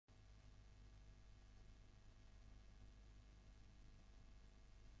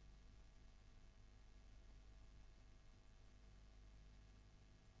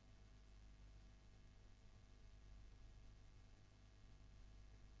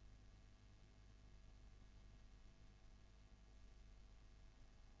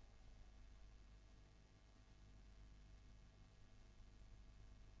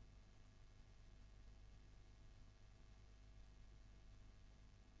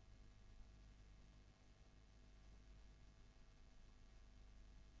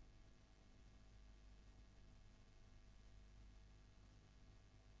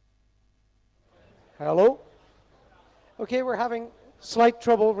Hello? Okay, we're having slight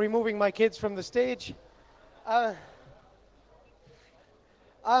trouble removing my kids from the stage. Uh,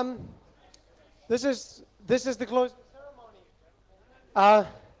 um, this is the closing ceremony.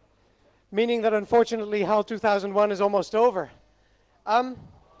 Meaning that unfortunately HAL 2001 is almost over. I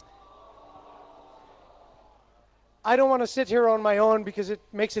don't want to sit here on my own because it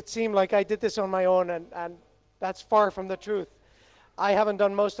makes it seem like I did this on my own, and that's far from the truth. I haven't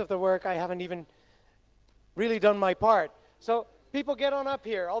done most of the work. I haven't even really done my part. So people get on up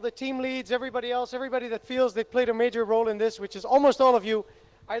here, all the team leads, everybody else, everybody that feels they played a major role in this, which is almost all of you,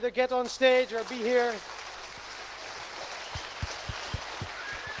 either get on stage or be here.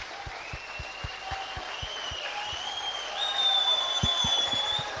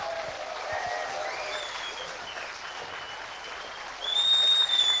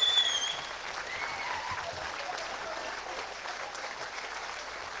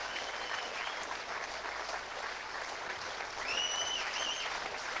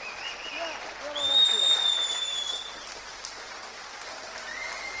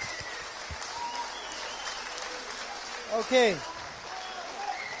 Okay.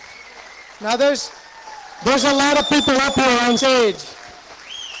 Now there's a lot of people up here on stage.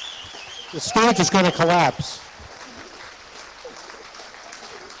 The stage is going to collapse.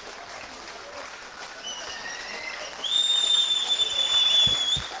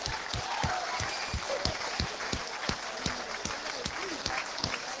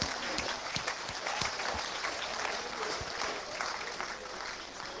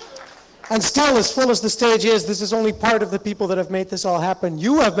 And still, as full as the stage is, this is only part of the people that have made this all happen.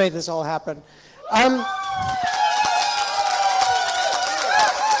 You have made this all happen. I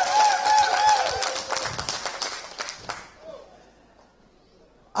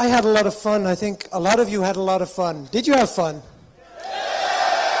had a lot of fun. I think a lot of you had a lot of fun. Did you have fun?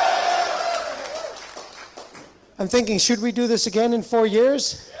 I'm thinking, should we do this again in 4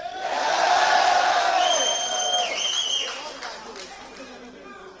 years?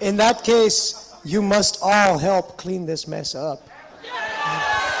 In that case, you must all help clean this mess up.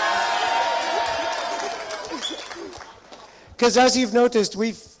 Because as you've noticed,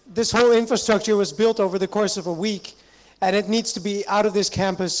 this whole infrastructure was built over the course of a week, and it needs to be out of this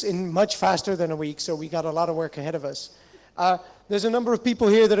campus in much faster than a week, so we got a lot of work ahead of us. There's a number of people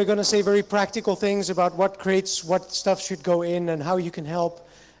here that are going to say very practical things about what crates, what stuff should go in, and how you can help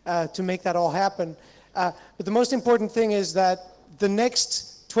to make that all happen. But the most important thing is that the next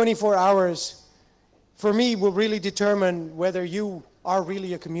 24 hours, for me, will really determine whether you are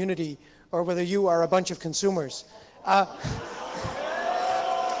really a community or whether you are a bunch of consumers.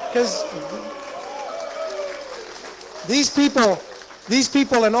 Because these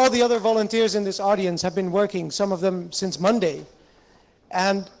people and all the other volunteers in this audience have been working, some of them since Monday,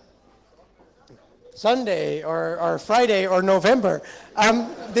 and Sunday or Friday or November,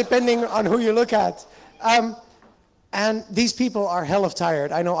 depending on who you look at. And these people are hell of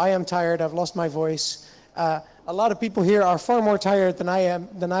tired. I know I am tired. I've lost my voice. A lot of people here are far more tired than I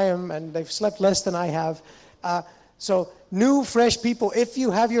am, and they've slept less than I have. So new, fresh people, if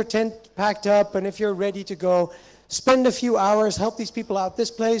you have your tent packed up and if you're ready to go, spend a few hours, help these people out.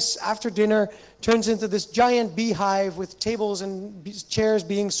 This place, after dinner, turns into this giant beehive with tables and chairs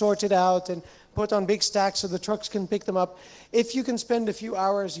being sorted out and put on big stacks so the trucks can pick them up. If you can spend a few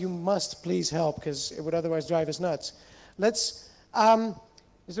hours, you must please help, because it would otherwise drive us nuts. Is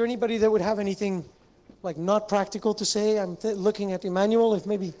there anybody that would have anything like not practical to say? I'm looking at Emmanuel, if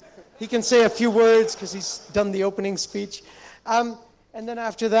maybe he can say a few words because he's done the opening speech. And then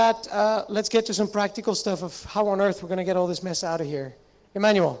after that, let's get to some practical stuff of how on earth we're going to get all this mess out of here.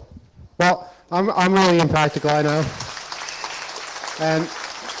 Emmanuel. Well, I'm really impractical, I know. And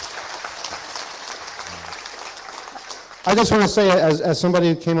I just want to say, as somebody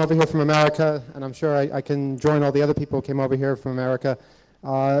who came over here from America, and I'm sure I can join all the other people who came over here from America,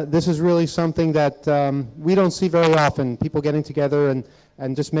 this is really something that we don't see very often, people getting together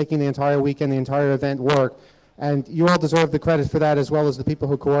and just making the entire weekend, the entire event work. And you all deserve the credit for that, as well as the people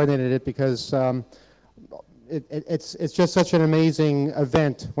who coordinated it, because it's just such an amazing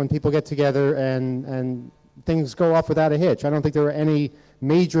event when people get together and things go off without a hitch. I don't think there were any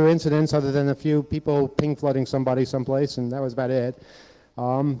major incidents other than a few people ping flooding somebody someplace, and that was about it.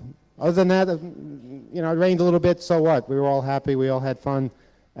 Other than that, you know, it rained a little bit, so what? We were all happy, we all had fun,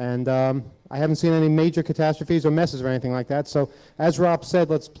 and I haven't seen any major catastrophes or messes or anything like that. So as Rob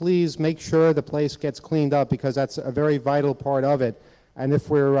said, let's please make sure the place gets cleaned up, because that's a very vital part of it. And if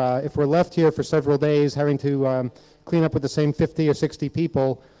we're left here for several days having to clean up with the same 50 or 60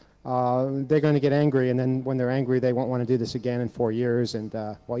 people, they're going to get angry, and then when they're angry, they won't want to do this again in 4 years, and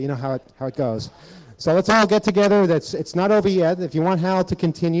well, you know how it goes. So let's all get together. It's not over yet. If you want Hal to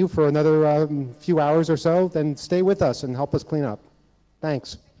continue for another few hours or so, then stay with us and help us clean up.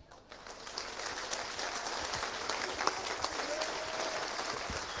 Thanks.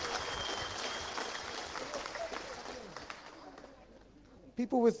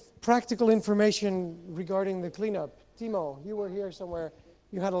 People with practical information regarding the cleanup. Timo, you were here somewhere.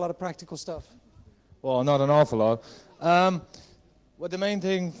 You had a lot of practical stuff. Well, not an awful lot. Well, the main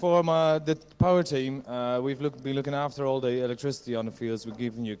thing for the power team, we've been looking after all the electricity on the fields. We're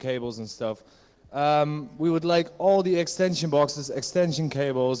giving you cables and stuff. We would like all the extension boxes, extension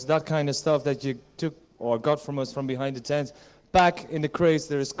cables, that kind of stuff that you took or got from us from behind the tent, back in the crates.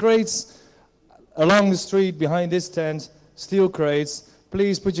 There's crates along the street behind this tent, steel crates.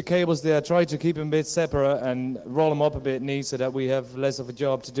 Please put your cables there, try to keep them a bit separate and roll them up a bit neat so that we have less of a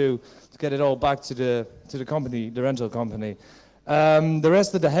job to do to get it all back to the company, the rental company. The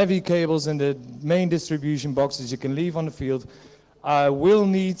rest of the heavy cables and the main distribution boxes you can leave on the field. I will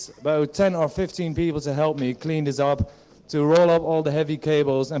need about 10 or 15 people to help me clean this up, to roll up all the heavy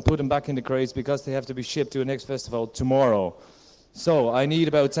cables and put them back in the crates because they have to be shipped to the next festival tomorrow. So I need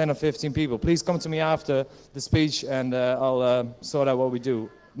about 10 or 15 people. Please come to me after the speech and I'll sort out what we do.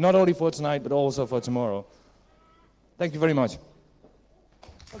 Not only for tonight, but also for tomorrow. Thank you very much.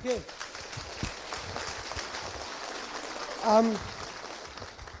 Okay.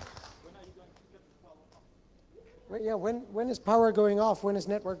 When is power going off? When is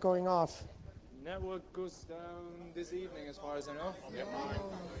network going off? Network goes down this evening as far as I know. Yep.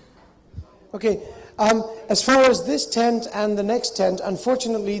 Okay, as far as this tent and the next tent,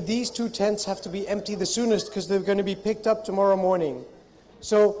 unfortunately these two tents have to be empty the soonest because they're going to be picked up tomorrow morning.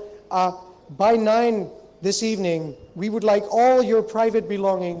 So by 9 this evening, we would like all your private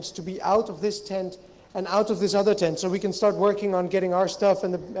belongings to be out of this tent and out of this other tent so we can start working on getting our stuff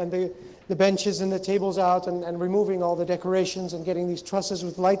and the benches and the tables out and removing all the decorations and getting these trusses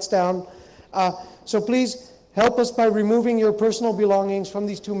with lights down. So please help us by removing your personal belongings from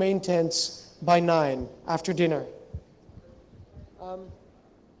these two main tents by 9 after dinner.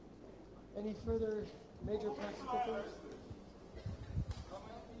 Any further major practical things?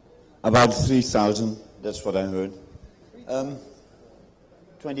 About 3,000, that's what I heard.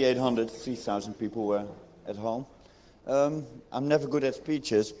 2,800, 3,000 people were at home. I'm never good at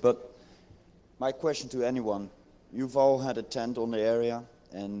speeches, but my question to anyone, you've all had a tent on the area,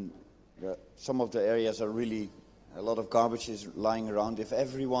 and some of the areas are really, a lot of garbage is lying around. If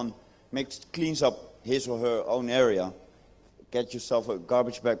everyone cleans up his or her own area, get yourself a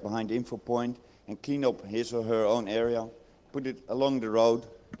garbage bag behind the info point and clean up his or her own area, put it along the road,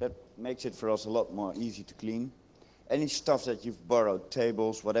 that makes it for us a lot more easy to clean. Any stuff that you've borrowed,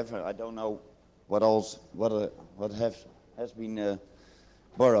 tables, whatever, I don't know what has been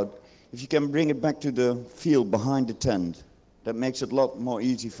borrowed. If you can bring it back to the field behind the tent, that makes it a lot more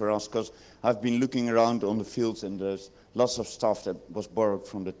easy for us, because I've been looking around on the fields and there's lots of stuff that was borrowed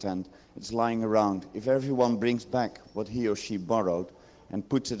from the tent. It's lying around. If everyone brings back what he or she borrowed and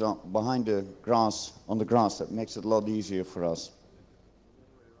puts it behind the grass, on the grass, that makes it a lot easier for us.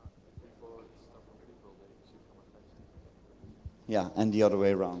 Yeah, and the other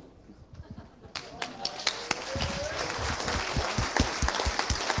way around.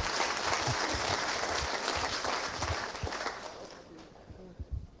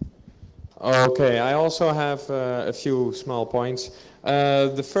 Okay, I also have a few small points.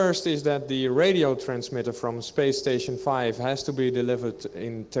 The first is that the radio transmitter from Space Station 5 has to be delivered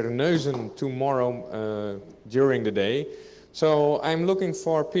in Terneuzen tomorrow during the day. So I'm looking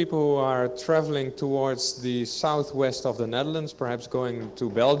for people who are traveling towards the southwest of the Netherlands, perhaps going to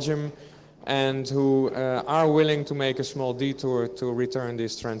Belgium, and who are willing to make a small detour to return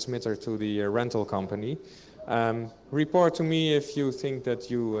this transmitter to the rental company. Report to me if you think that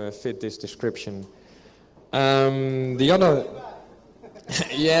you fit this description. The other...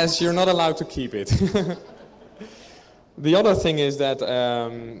 Yes, you're not allowed to keep it. The other thing is that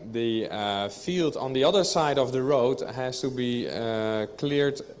the field on the other side of the road has to be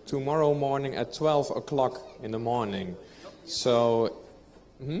cleared tomorrow morning at 12 o'clock in the morning. So...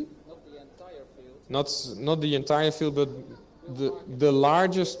 Not the entire field? Not the entire field, but the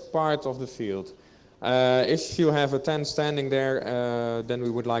largest part of the field. If you have a tent standing there, then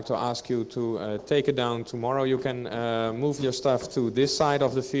we would like to ask you to take it down tomorrow. You can move your stuff to this side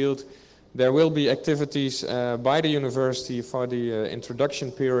of the field. There will be activities by the university for the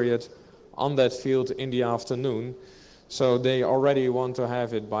introduction period on that field in the afternoon. So they already want to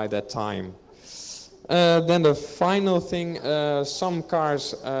have it by that time. Then the final thing, some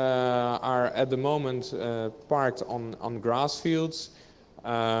cars are at the moment parked on grass fields.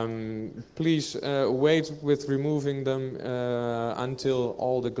 Please wait with removing them until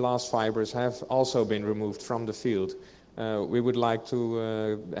all the glass fibers have also been removed from the field. We would like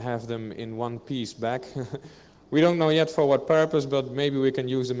to have them in one piece back. We don't know yet for what purpose, but maybe we can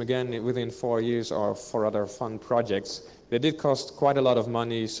use them again within 4 years or for other fun projects. They did cost quite a lot of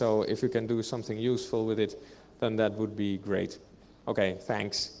money, so if you can do something useful with it, then that would be great. Okay,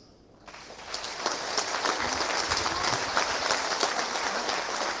 thanks.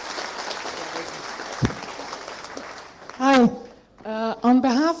 Hi. On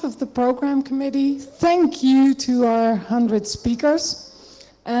behalf of the program committee, thank you to our 100 speakers.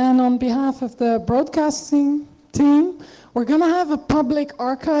 And on behalf of the broadcasting team, we're going to have a public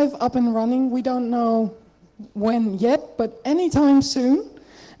archive up and running. We don't know when yet, but anytime soon.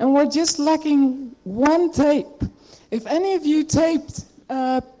 And we're just lacking one tape. If any of you taped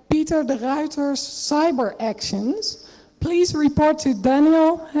Peter de Ruiter's cyber actions, please report to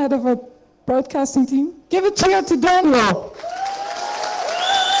Daniel, head of our broadcasting team. Give a cheer to Daniel.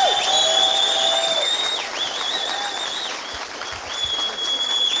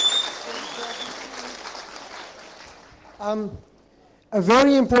 A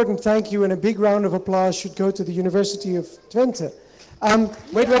very important thank you and a big round of applause should go to the University of Twente.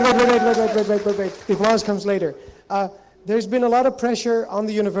 Wait. The applause comes later. There's been a lot of pressure on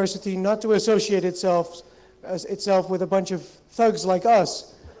the university not to associate itself with a bunch of thugs like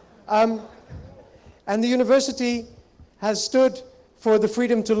us. And the university has stood for the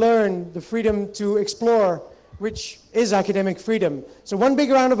freedom to learn, the freedom to explore, which is academic freedom. So one big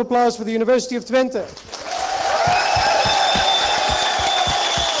round of applause for the University of Twente.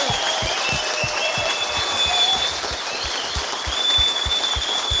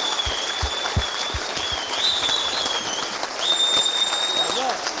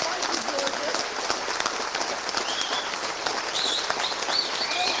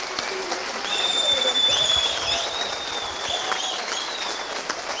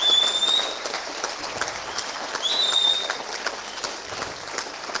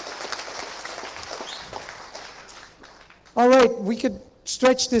 All right, we could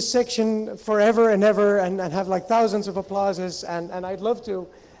stretch this section forever and ever and have like thousands of applauses, and I'd love to.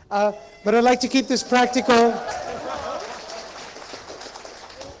 But I'd like to keep this practical.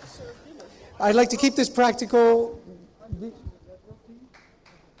 I'd like to keep this practical.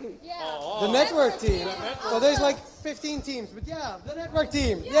 The network team. Well, there's like 15 teams, but yeah, the network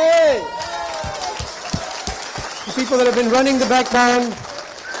team. Yay! The people that have been running the backbone.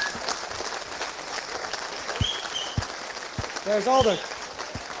 There's Alder.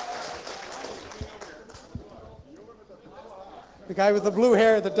 The guy with the blue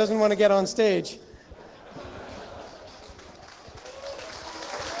hair that doesn't want to get on stage.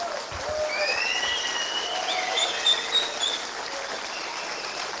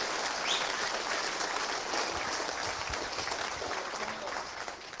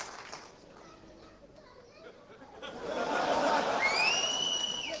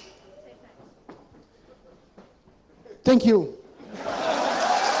 Thank you.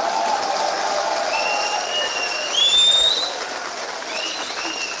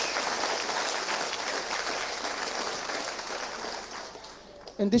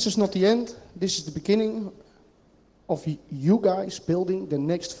 And this is not the end. This is the beginning of you guys building the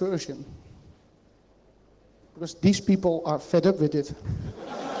next version. Because these people are fed up with it.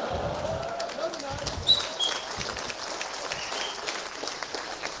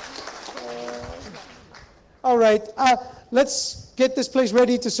 All right, let's get this place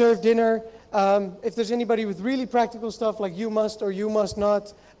ready to serve dinner. If there's anybody with really practical stuff like you must or you must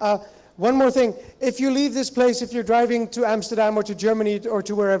not. One more thing, if you leave this place, if you're driving to Amsterdam or to Germany or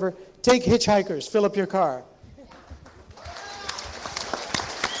to wherever, take hitchhikers, fill up your car.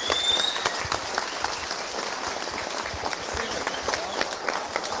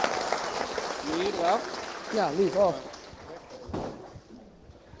 Leave off? Yeah, leave off.